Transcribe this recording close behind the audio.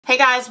Hey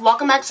guys,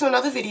 welcome back to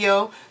another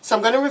video. So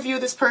I'm going to review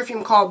this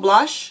perfume called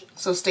Blush,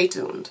 so stay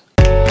tuned.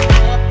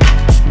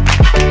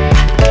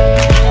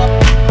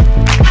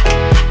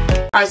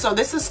 Alright, so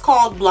this is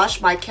called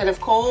Blush by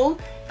Kenneth Cole,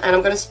 and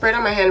I'm going to spray it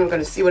on my hand. I'm going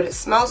to see what it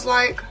smells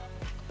like.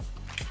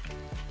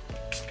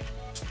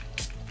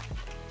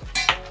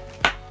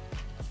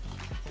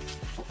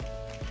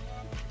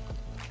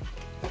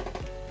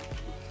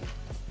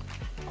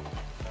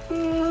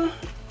 I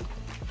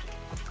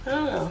don't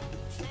know.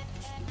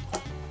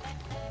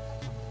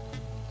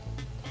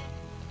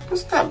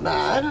 It's not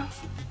bad.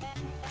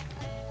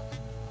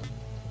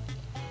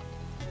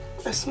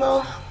 I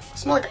smell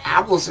like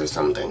apples or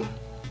something.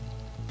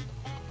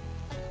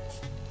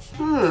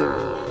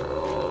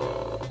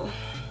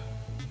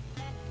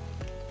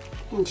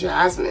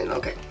 Jasmine,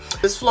 okay.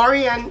 This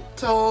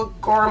Floriental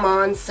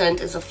Gourmand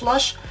scent is a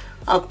flush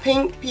of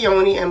pink,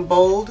 peony, and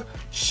bold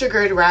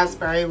sugared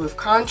raspberry with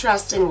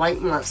contrasting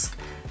white musk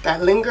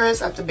that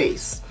lingers at the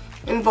base,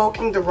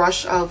 invoking the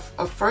rush of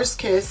a first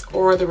kiss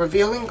or the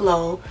revealing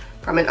glow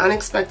from an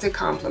unexpected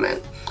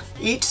compliment.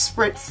 Each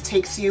spritz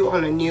takes you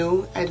on a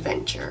new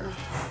adventure.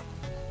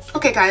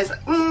 Okay guys,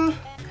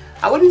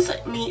 I wouldn't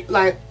say me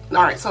like,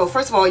 alright, so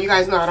first of all, you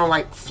guys know I don't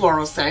like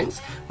floral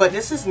scents, but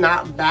this is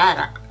not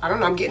bad. I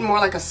don't know, I'm getting more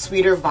like a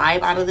sweeter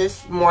vibe out of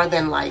this more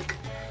than like,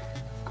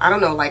 I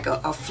don't know, like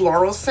a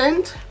floral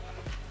scent.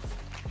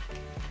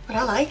 But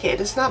I like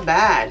it, it's not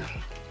bad.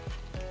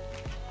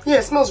 Yeah,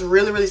 it smells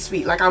really, really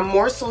sweet. Like I'm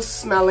more so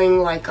smelling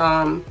like,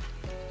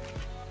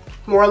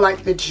 more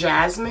like the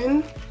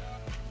jasmine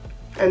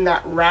and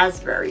that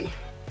raspberry.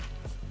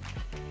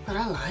 But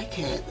I like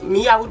it.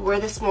 Me, I would wear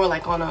this more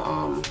like on a,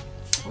 I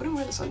wouldn't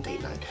wear this on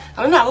date night.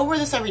 I don't know, I would wear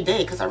this every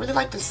day because I really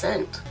like the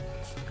scent.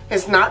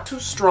 It's not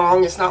too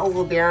strong, it's not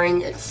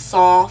overbearing, it's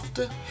soft.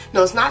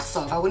 No, it's not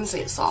soft, I wouldn't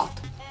say it's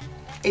soft.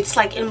 It's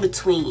like in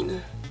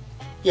between.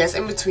 Yes,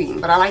 in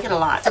between, but I like it a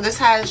lot. So this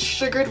has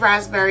sugared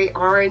raspberry,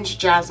 orange,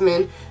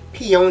 jasmine,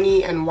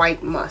 peony, and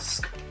white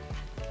musk.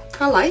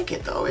 I like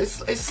it though.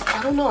 It's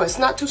I don't know, it's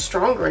not too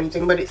strong or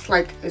anything, but it's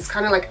like, it's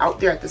kind of like out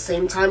there at the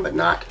same time, but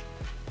not,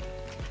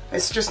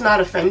 it's just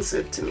not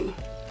offensive to me,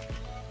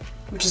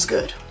 which is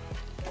good.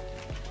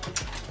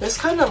 This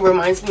kind of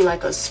reminds me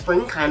like a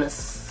spring kind of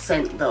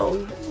scent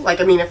though.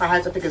 Like, I mean, if I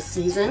had to pick a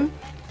season,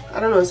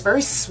 I don't know, it's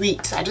very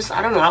sweet. I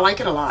don't know, I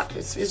like it a lot.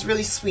 It's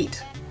really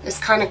sweet. It's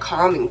kind of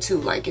calming too.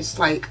 Like, it's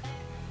like,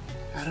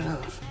 I don't know,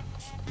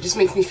 it just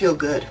makes me feel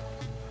good.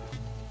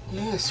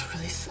 Yeah, it's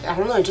really, I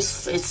don't know, I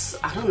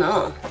don't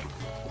know.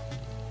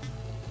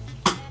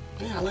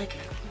 Yeah, I like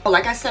it.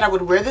 Like I said, I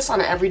would wear this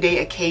on an everyday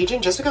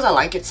occasion just because I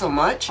like it so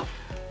much.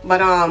 But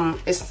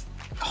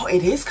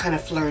it is kind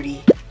of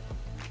flirty.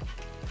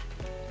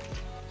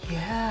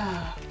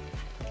 Yeah.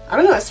 I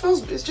don't know,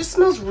 it just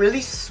smells really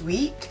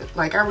sweet.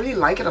 Like, I really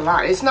like it a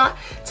lot. It's not,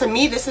 to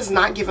me, this is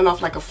not giving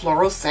off like a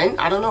floral scent.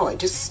 I don't know, it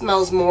just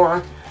smells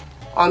more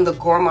on the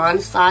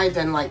gourmand side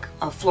than like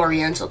a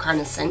Floriental kind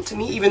of scent to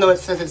me, even though it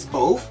says it's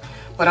both.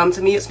 But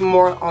to me, it's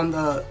more on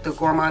the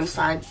gourmand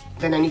side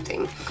than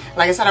anything.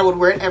 Like I said, I would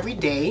wear it every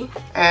day.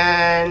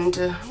 And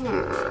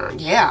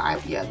yeah,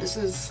 this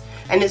is,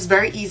 and it's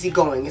very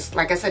easygoing. It's,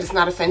 like I said, it's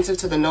not offensive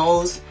to the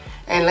nose.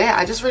 And yeah,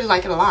 I just really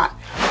like it a lot.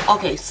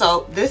 Okay,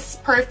 so this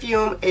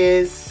perfume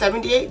is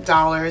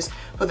 $78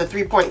 for the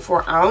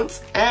 3.4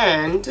 ounce.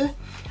 And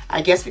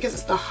I guess because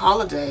it's the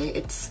holiday,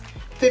 it's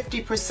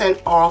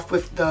 50% off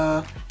with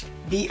the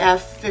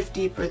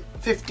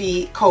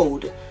BF50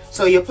 code.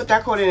 So you'll put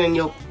that code in and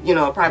you'll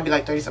probably be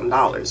like $30-some,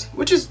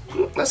 which is,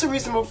 that's a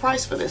reasonable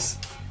price for this.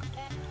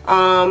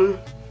 Now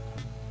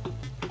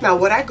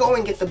would I go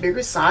and get the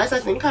bigger size? I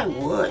think I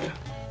would.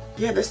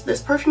 Yeah,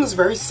 this perfume is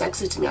very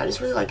sexy to me. I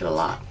just really like it a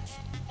lot.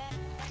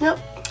 Yep,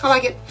 I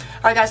like it.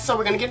 Alright guys, so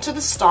we're gonna get into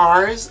the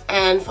stars,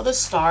 and for the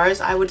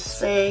stars I would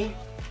say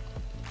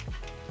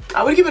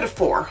I would give it a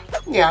 4.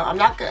 Yeah, I'm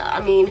not gonna,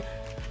 I mean,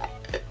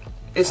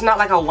 it's not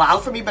like a wow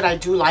for me, but I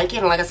do like it,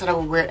 and like I said, I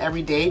would wear it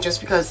every day just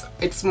because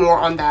it's more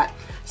on that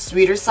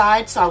sweeter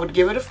side. So I would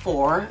give it a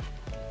 4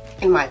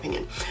 in my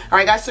opinion.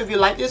 Alright guys, so if you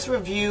like this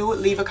review,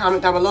 leave a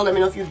comment down below. Let me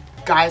know if you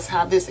guys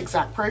have this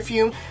exact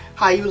perfume,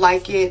 how you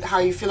like it, how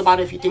you feel about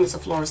it, if you think it's a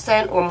floral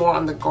scent or more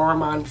on the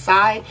gourmand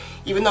side,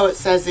 even though it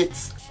says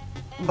it's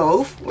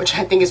both, which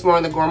I think is more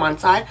on the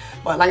gourmand side.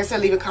 But like I said,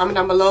 leave a comment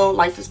down below,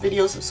 like this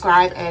video,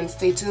 subscribe, and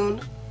stay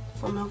tuned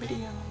for more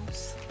videos.